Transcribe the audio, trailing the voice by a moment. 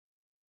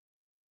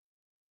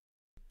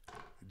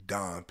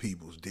Don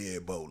Peoples,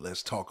 Deadbolt.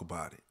 Let's talk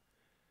about it.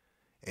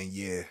 And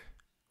yeah,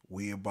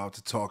 we about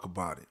to talk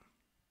about it.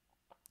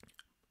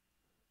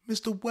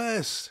 Mr.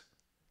 West,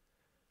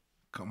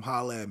 come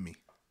holla at me.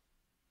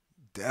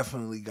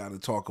 Definitely got to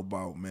talk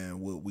about, man,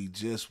 what we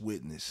just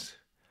witnessed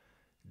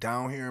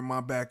down here in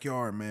my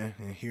backyard, man,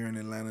 and here in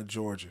Atlanta,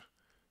 Georgia.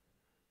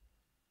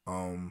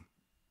 Um,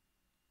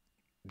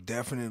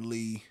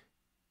 Definitely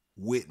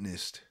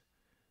witnessed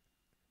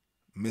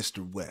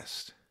Mr.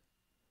 West.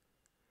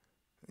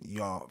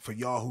 For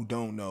y'all who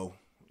don't know,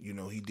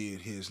 he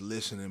did his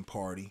listening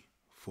party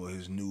for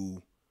his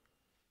new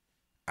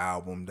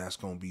album that's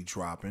gonna be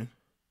dropping,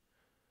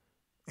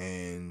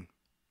 and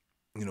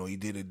he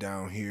did it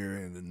down here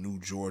in the New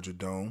Georgia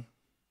Dome.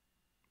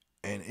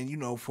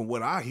 And from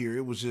what I hear,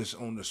 it was just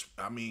on the.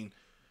 I mean,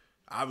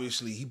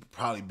 obviously he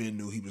probably been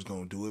knew he was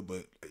gonna do it,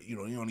 but he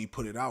only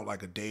put it out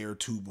like a day or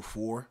two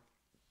before,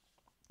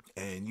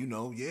 and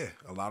yeah,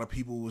 a lot of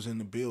people was in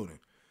the building,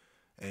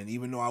 and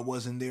even though I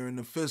wasn't there in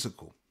the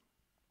physical,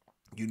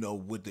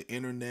 with the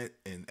internet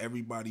and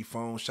everybody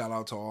phone, shout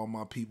out to all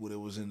my people that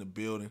was in the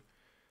building.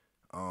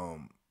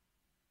 Um,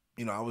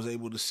 I was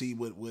able to see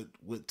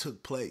what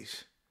took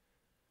place.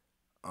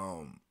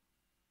 Um,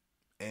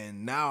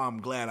 and now I'm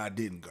glad I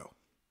didn't go.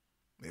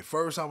 At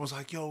first I was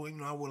like, yo,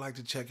 I would like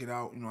to check it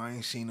out. I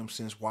ain't seen him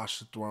since Watch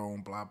the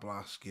Throne, blah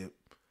blah skip.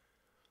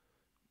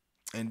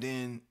 And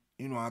then,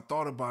 I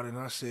thought about it and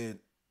I said,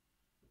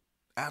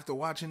 after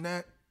watching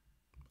that,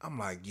 I'm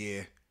like,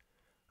 yeah,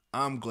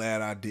 I'm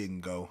glad I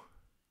didn't go.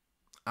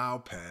 I'll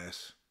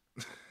pass.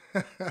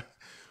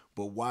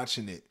 But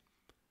watching it,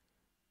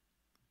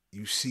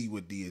 you see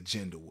what the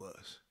agenda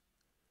was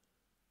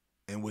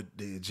and what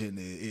the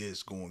agenda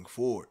is going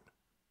forward.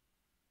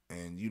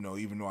 And,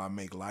 even though I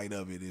make light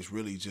of it, it's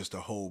really just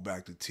to hold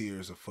back the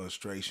tears of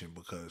frustration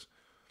because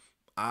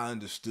I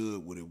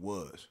understood what it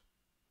was.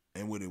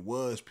 And what it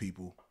was,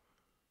 people,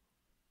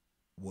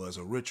 was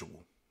a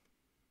ritual.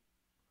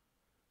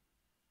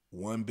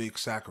 One big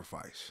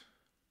sacrifice.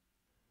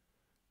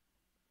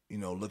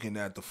 Looking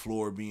at the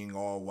floor being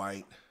all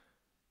white,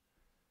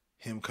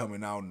 him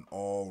coming out in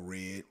all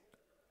red,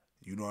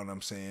 you know what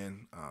I'm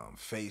saying?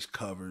 Face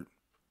covered.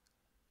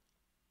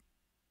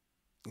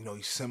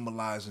 He's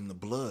symbolizing the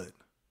blood,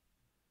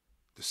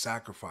 the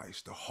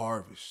sacrifice, the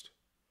harvest.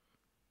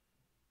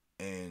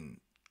 And,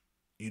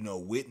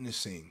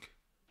 witnessing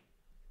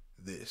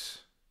this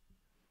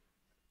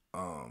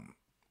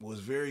was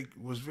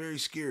very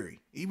scary.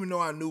 Even though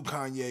I knew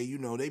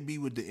Kanye, they be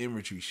with the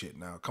imagery shit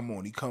now. Come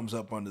on, he comes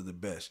up under the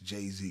best,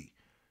 Jay-Z,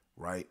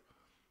 right?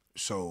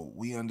 So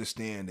we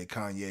understand that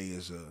Kanye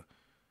is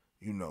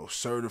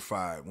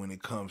certified when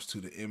it comes to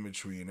the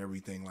imagery and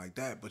everything like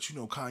that. But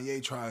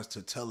Kanye tries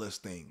to tell us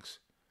things.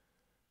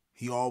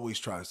 He always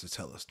tries to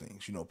tell us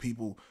things.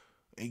 People,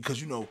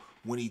 because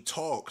when he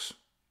talks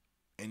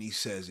and he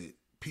says it,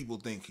 people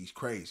think he's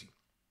crazy.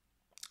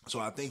 So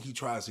I think he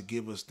tries to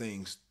give us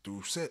things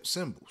through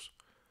symbols.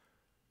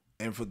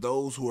 And for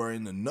those who are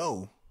in the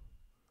know,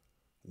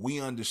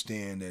 we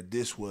understand that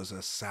this was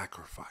a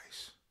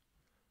sacrifice.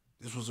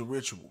 This was a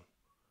ritual.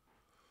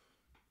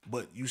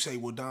 But you say,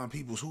 well, Don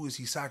Peoples, who is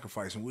he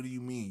sacrificing? What do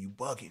you mean? You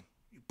bugging.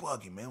 You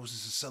bugging, man. It was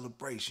just a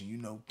celebration.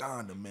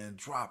 Donda, man,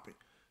 drop it.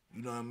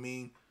 You know what I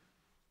mean?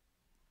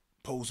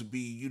 Supposed to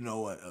be,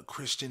 a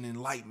Christian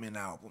Enlightenment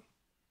album.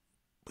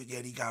 But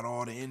yet he got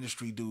all the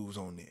industry dudes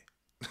on there.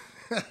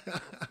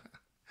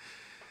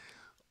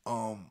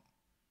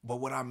 But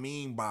what I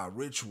mean by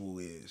ritual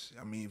is,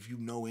 if you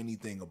know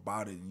anything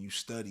about it and you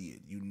study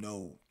it, you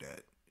know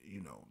that,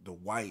 the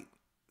white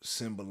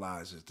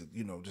symbolizes the,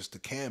 just the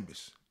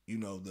canvas,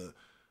 the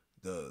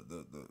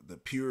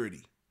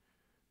purity.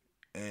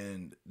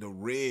 And the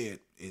red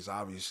is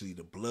obviously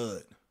the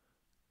blood.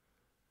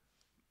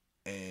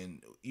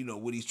 And,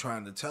 what he's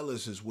trying to tell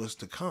us is what's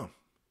to come.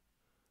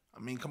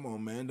 Come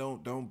on, man.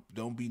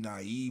 Don't be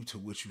naive to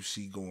what you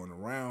see going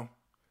around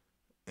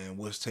and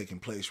what's taking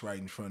place right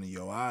in front of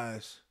your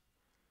eyes.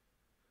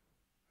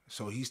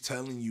 So he's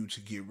telling you to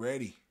get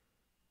ready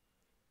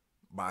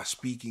by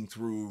speaking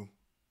through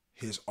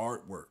his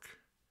artwork.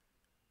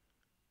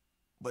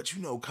 But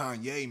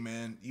Kanye,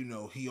 man,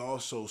 he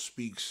also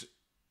speaks,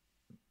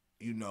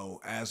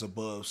 as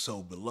above,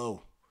 so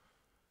below.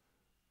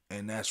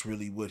 And that's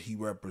really what he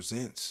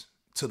represents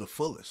to the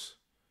fullest.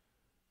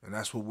 And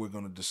that's what we're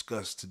going to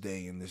discuss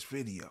today in this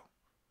video.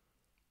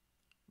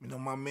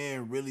 My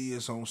man really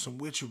is on some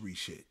witchery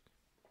shit.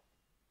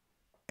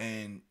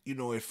 And,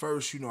 at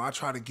first, I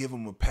try to give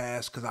him a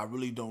pass because I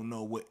really don't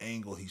know what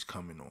angle he's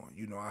coming on.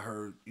 I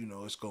heard,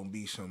 it's going to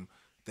be some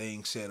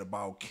things said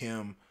about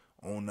Kim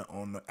on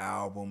the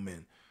album.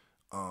 And,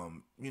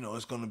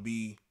 it's going to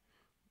be,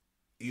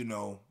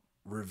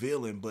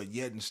 revealing. But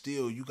yet and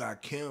still, you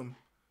got Kim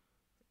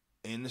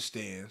in the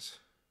stands,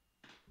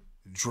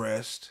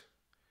 dressed,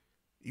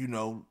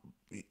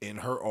 in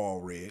her all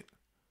red.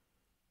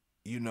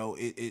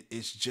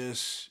 It's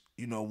just,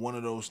 one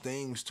of those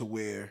things to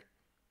where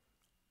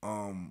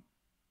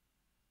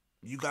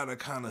you gotta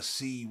kind of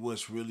see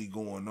what's really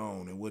going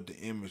on and what the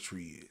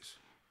imagery is.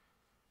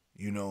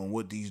 and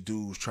what these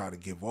dudes try to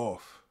give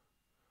off.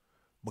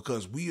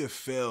 Because we have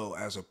failed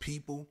as a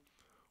people,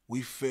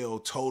 we fell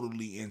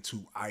totally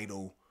into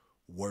idol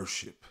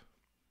worship.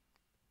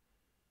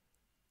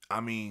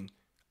 I mean,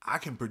 I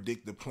can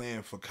predict the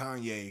plan for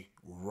Kanye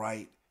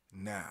right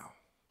now.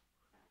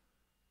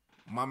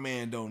 My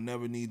man don't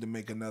never need to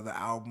make another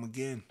album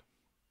again.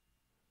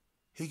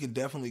 He can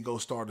definitely go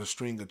start a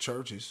string of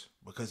churches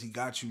because he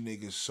got you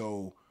niggas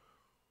so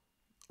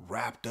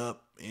wrapped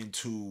up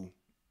into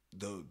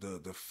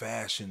the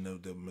fashion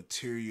of the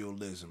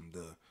materialism,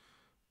 the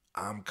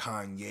I'm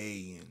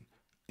Kanye,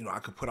 and I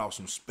could put out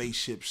some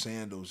spaceship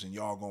sandals and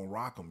y'all gonna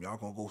rock them. Y'all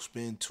gonna go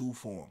spend $2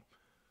 for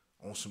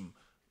them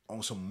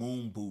on some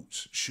moon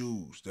boots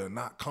shoes. They're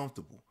not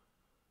comfortable.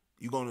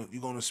 You're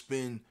gonna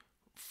spend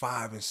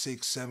 $500 and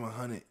 $600,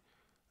 $700,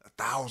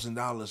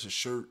 $1,000 a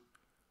shirt,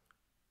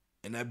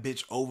 and that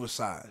bitch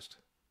oversized.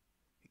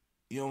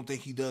 You don't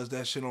think he does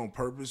that shit on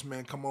purpose,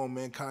 man? Come on,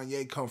 man.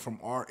 Kanye come from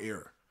our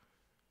era.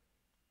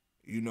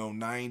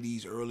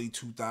 90s, early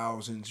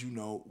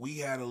 2000s, we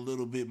had a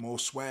little bit more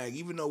swag,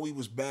 even though we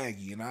was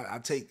baggy. And I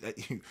take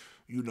that,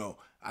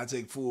 I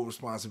take full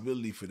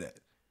responsibility for that.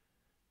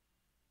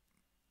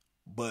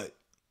 But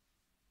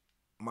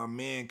my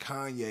man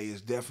Kanye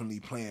is definitely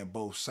playing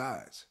both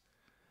sides.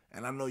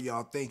 And I know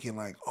y'all thinking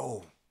like,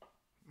 oh,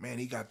 man,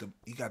 he got the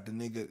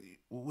nigga,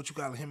 what you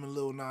got him and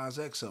Lil Nas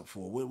X up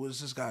for? What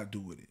does this guy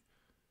do with it?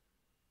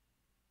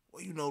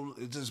 Well,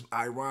 it's just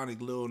ironic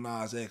Lil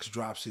Nas X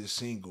drops his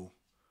single,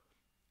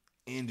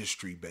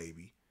 Industry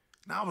Baby.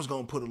 Now I was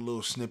gonna put a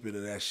little snippet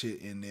of that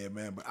shit in there,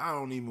 man, but I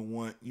don't even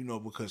want,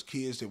 because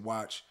kids that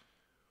watch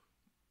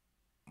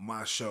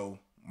my show,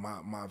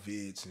 my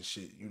vids and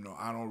shit,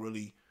 I don't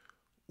really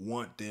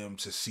want them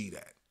to see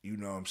that. You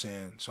know what I'm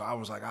saying? So I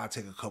was like, I'll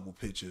take a couple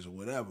pictures or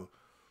whatever.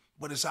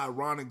 But it's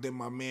ironic that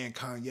my man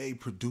Kanye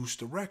produced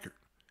the record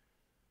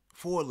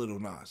for Lil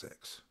Nas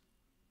X.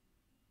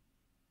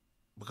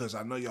 Because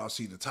I know y'all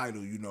see the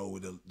title,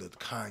 with the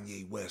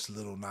Kanye West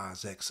Lil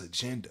Nas X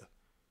agenda.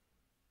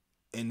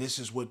 And this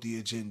is what the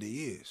agenda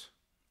is.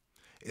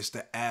 It's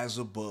the as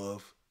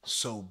above,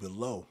 so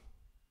below.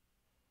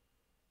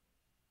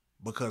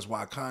 Because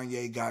while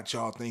Kanye got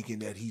y'all thinking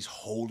that he's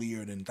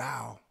holier than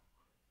thou,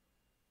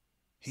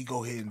 he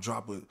go ahead and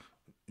drop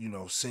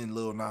send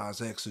Lil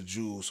Nas X a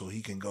jewel so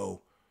he can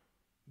go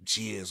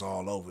jizz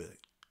all over it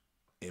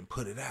and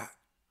put it out.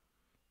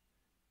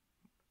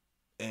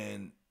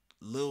 And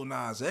Lil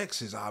Nas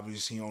X is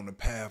obviously on the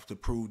path to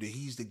prove that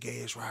he's the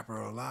gayest rapper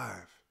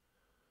alive.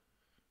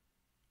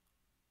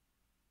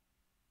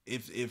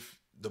 If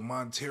the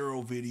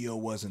Montero video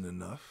wasn't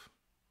enough,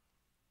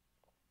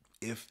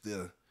 if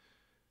the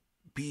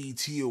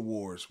BET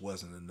Awards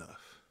wasn't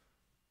enough,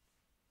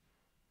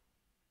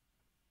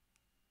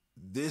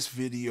 this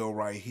video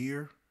right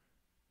here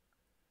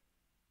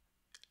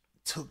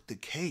took the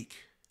cake.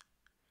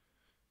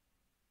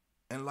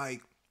 And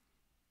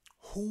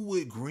who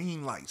would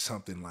greenlight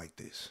something like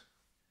this?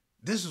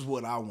 This is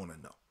what I want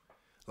to know.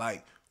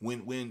 Like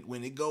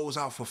when it goes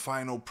out for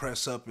final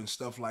press up and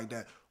stuff like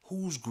that,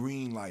 who's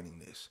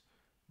greenlighting this?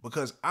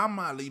 Because I'm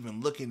not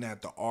even looking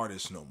at the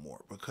artists no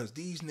more, because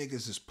these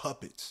niggas is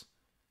puppets.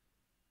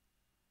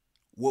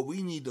 What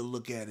we need to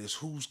look at is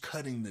who's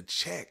cutting the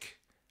check.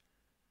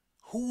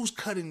 Who's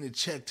cutting the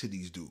check to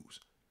these dudes?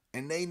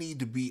 And they need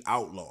to be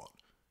outlawed.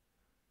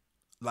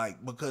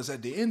 Because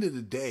at the end of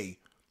the day,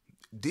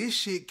 this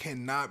shit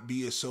cannot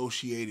be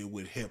associated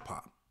with hip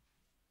hop.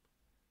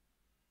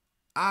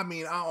 I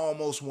mean, I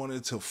almost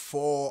wanted to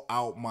fall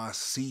out my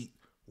seat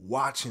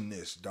watching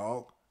this,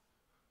 dog.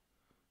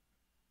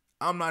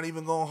 I'm not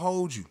even gonna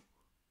hold you.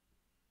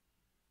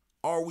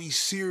 Are we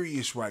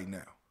serious right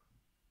now?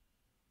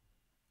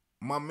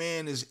 My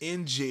man is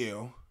in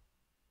jail,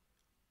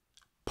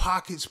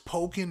 pockets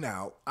poking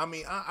out. I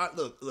mean, I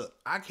look,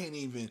 I can't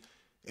even,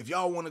 if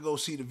y'all want to go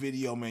see the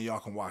video, man, y'all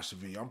can watch the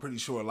video. I'm pretty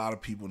sure a lot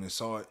of people that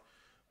saw it.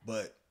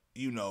 But,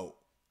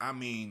 I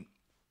mean,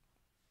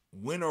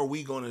 when are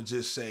we going to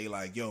just say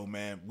yo,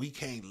 man, we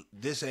can't,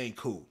 this ain't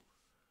cool,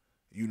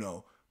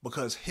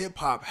 because hip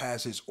hop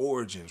has its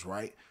origins,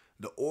 right?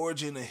 The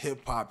origin of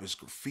hip hop is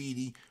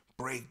graffiti,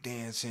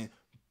 breakdancing,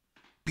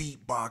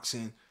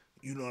 beatboxing,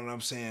 you know what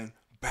I'm saying?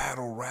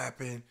 Battle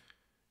rapping,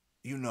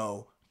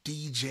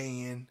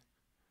 DJing,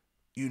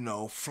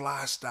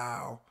 fly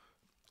style.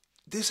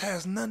 This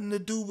has nothing to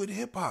do with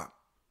hip hop.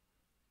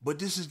 But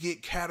this is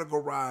get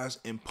categorized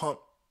and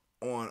pumped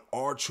on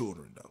our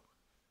children, though.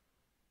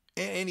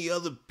 And any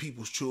other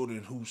people's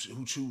children who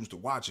choose to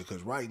watch it.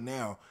 Because right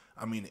now,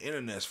 I mean, the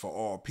internet's for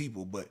all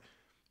people, but,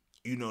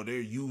 they're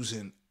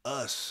using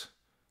us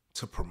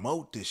to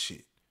promote this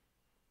shit.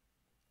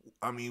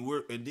 I mean,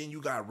 and then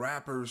you got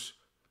rappers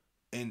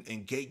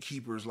and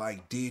gatekeepers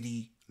like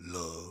Diddy,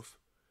 Love,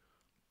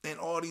 and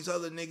all these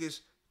other niggas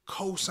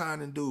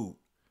co-signing dude.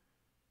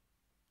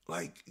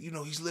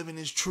 He's living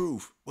his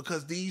truth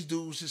because these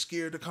dudes is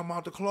scared to come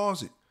out the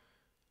closet.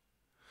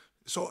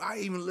 So I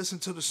even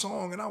listened to the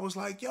song and I was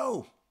like,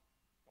 yo,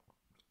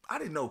 I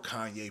didn't know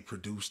Kanye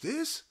produced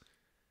this.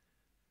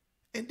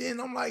 And then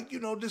I'm like,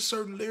 there's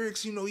certain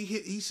lyrics,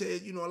 he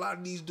said, a lot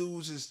of these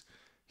dudes is,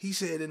 he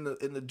said in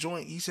the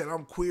joint, he said,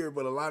 I'm queer,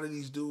 but a lot of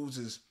these dudes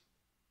is,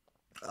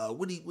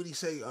 what he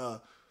say,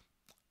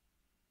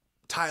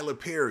 Tyler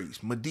Perry's,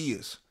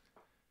 Medea's,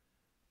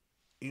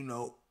 and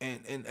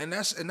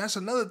that's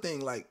another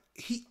thing. Like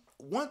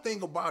one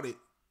thing about it,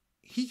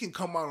 he can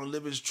come out and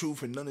live his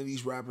truth, and none of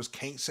these rappers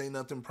can't say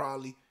nothing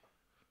probably,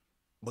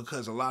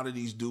 because a lot of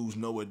these dudes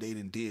know what they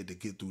done did to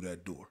get through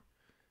that door.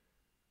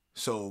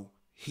 So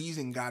he's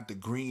got the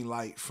green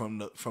light from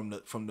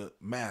the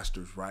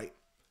masters, right?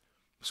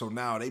 So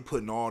now they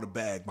putting all the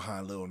bag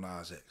behind Lil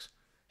Nas X.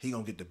 He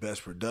gonna get the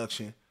best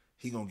production.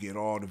 He gonna get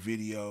all the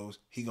videos.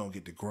 He gonna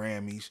get the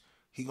Grammys.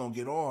 He gonna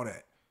get all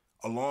that,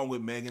 along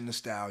with Megan Thee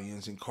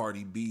Stallions and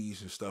Cardi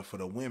B's and stuff for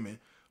the women,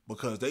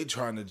 because they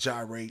trying to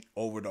gyrate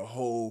over the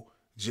whole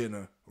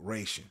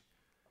generation.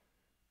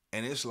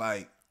 And it's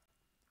like,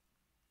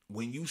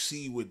 when you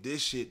see what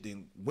this shit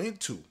then went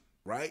to,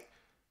 right?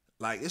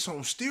 Like, it's on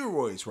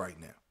steroids right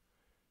now.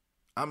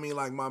 I mean,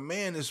 like, my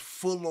man is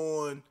full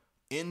on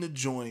in the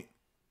joint,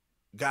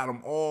 got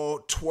them all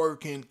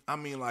twerking. I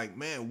mean, like,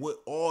 man,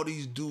 what all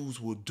these dudes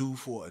will do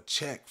for a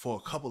check, for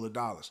a couple of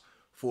dollars,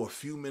 for a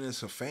few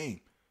minutes of fame.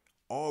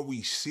 Are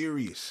we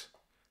serious?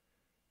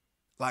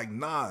 Like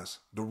Nas,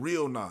 the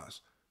real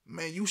Nas.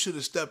 Man, you should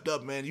have stepped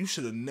up, man. You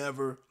should have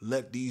never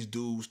let these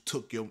dudes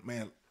took your,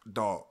 man,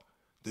 dog.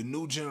 The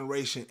new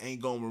generation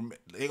ain't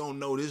they gonna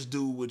know this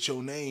dude with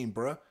your name,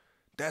 bruh.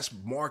 That's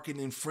market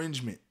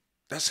infringement.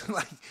 That's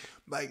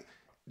like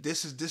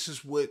this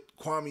is what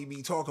Kwame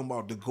be talking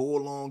about, the go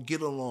along,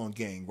 get along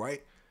gang,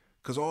 right?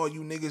 Cause all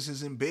you niggas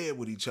is in bed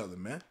with each other,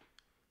 man.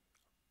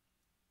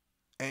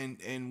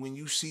 And when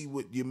you see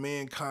what your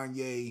man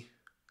Kanye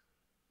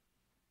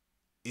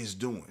is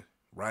doing,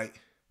 right?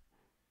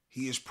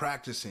 He is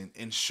practicing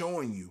and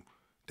showing you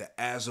the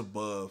as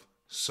above,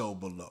 so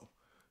below.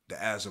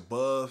 The as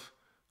above,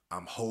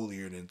 I'm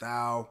holier than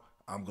thou.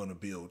 I'm going to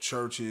build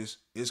churches.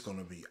 It's going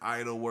to be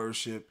idol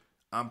worship.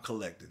 I'm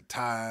collecting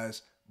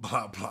tithes,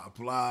 blah, blah,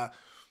 blah.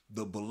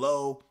 The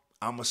below,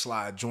 I'm going to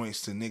slide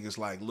joints to niggas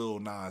like Lil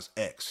Nas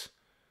X.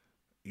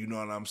 You know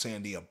what I'm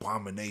saying? The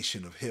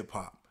abomination of hip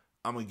hop.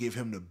 I'm going to give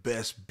him the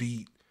best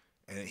beat,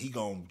 and he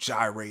going to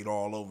gyrate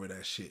all over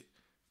that shit.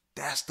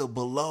 That's the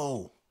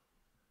below.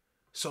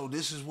 So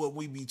this is what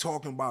we be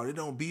talking about. It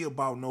don't be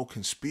about no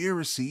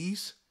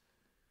conspiracies.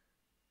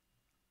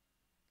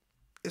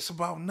 It's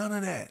about none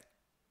of that.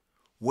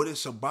 What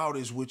it's about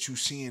is what you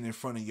seeing in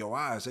front of your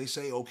eyes. They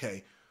say,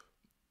 okay,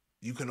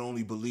 you can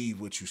only believe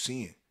what you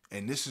seeing.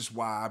 And this is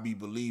why I be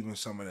believing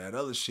some of that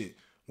other shit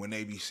when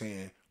they be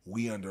saying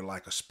we under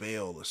like a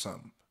spell or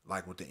something.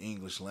 Like with the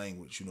English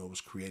language, it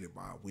was created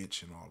by a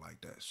witch and all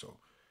like that. So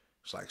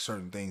it's like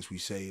certain things we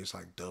say, it's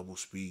like double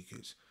speak.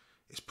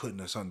 It's putting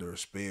us under a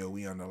spell.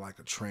 We under like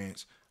a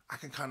trance. I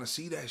can kind of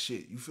see that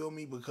shit. You feel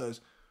me? Because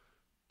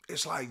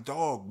it's like,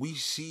 dog, we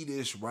see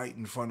this right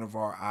in front of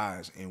our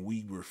eyes and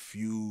we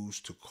refuse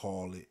to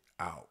call it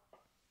out.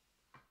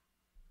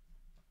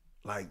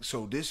 Like,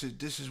 so this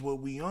is what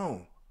we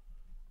own.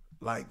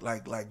 Like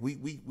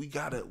we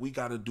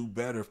gotta do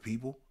better,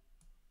 people.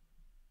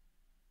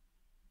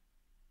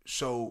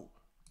 So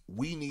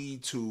we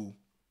need to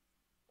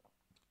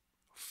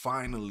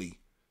finally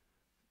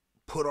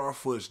put our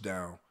foot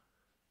down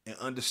and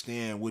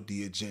understand what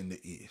the agenda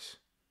is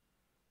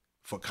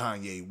for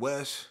Kanye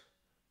West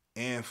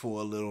and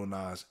for a Lil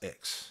Nas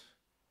X.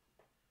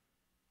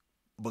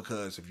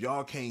 Because if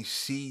y'all can't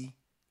see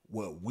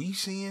what we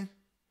seeing,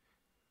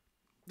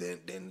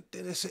 then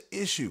it's an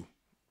issue.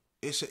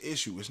 It's an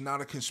issue. It's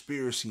not a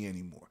conspiracy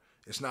anymore.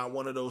 It's not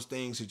one of those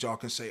things that y'all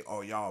can say,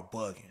 oh, y'all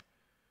bugging.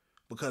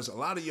 Because a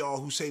lot of y'all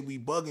who say we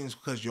bugging is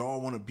because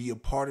y'all want to be a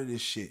part of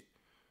this shit.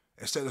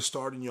 Instead of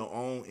starting your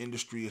own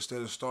industry,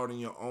 instead of starting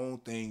your own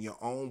thing, your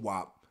own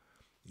WAP,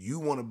 you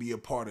want to be a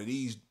part of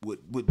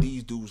what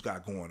these dudes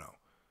got going on.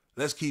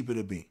 Let's keep it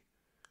a beat.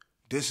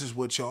 This is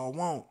what y'all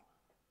want.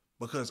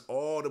 Because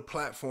all the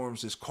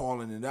platforms is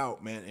calling it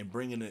out, man, and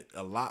bringing it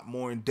a lot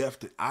more in depth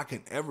than I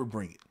can ever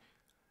bring it.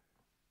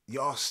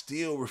 Y'all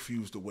still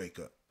refuse to wake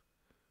up.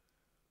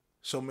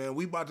 So, man,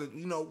 we about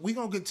to, we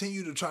going to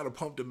continue to try to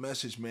pump the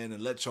message, man,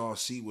 and let y'all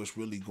see what's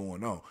really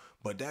going on.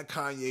 But that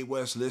Kanye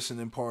West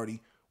listening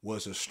party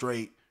was a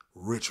straight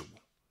ritual.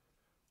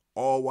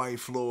 All white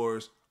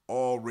floors,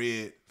 all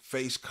red,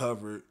 face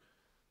covered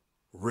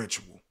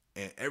ritual.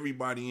 And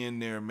everybody in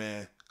there,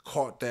 man,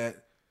 caught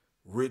that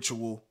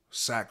ritual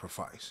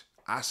sacrifice.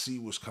 I see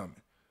what's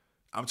coming.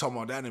 I'm talking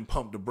about that and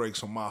pump the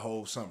brakes on my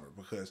whole summer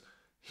because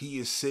he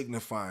is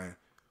signifying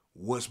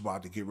what's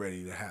about to get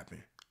ready to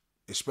happen,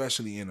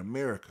 especially in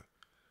America.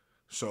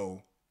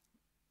 So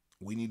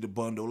we need to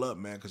bundle up,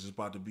 man, because it's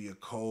about to be a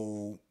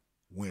cold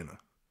winter.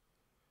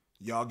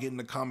 Y'all get in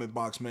the comment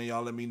box, man.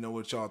 Y'all let me know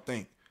what y'all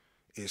think.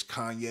 Is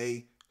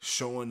Kanye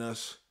showing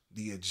us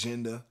the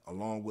agenda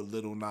along with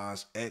Lil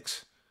Nas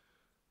X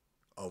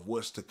of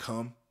what's to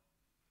come?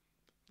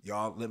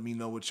 Y'all let me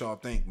know what y'all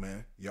think,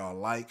 man. Y'all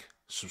like,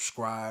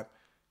 subscribe,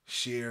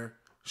 share,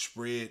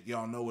 spread.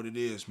 Y'all know what it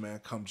is, man.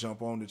 Come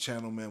jump on the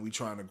channel, man. We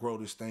trying to grow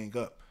this thing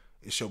up.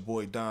 It's your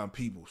boy Don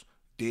Peoples.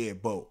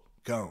 Deadbolt.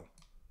 Gone.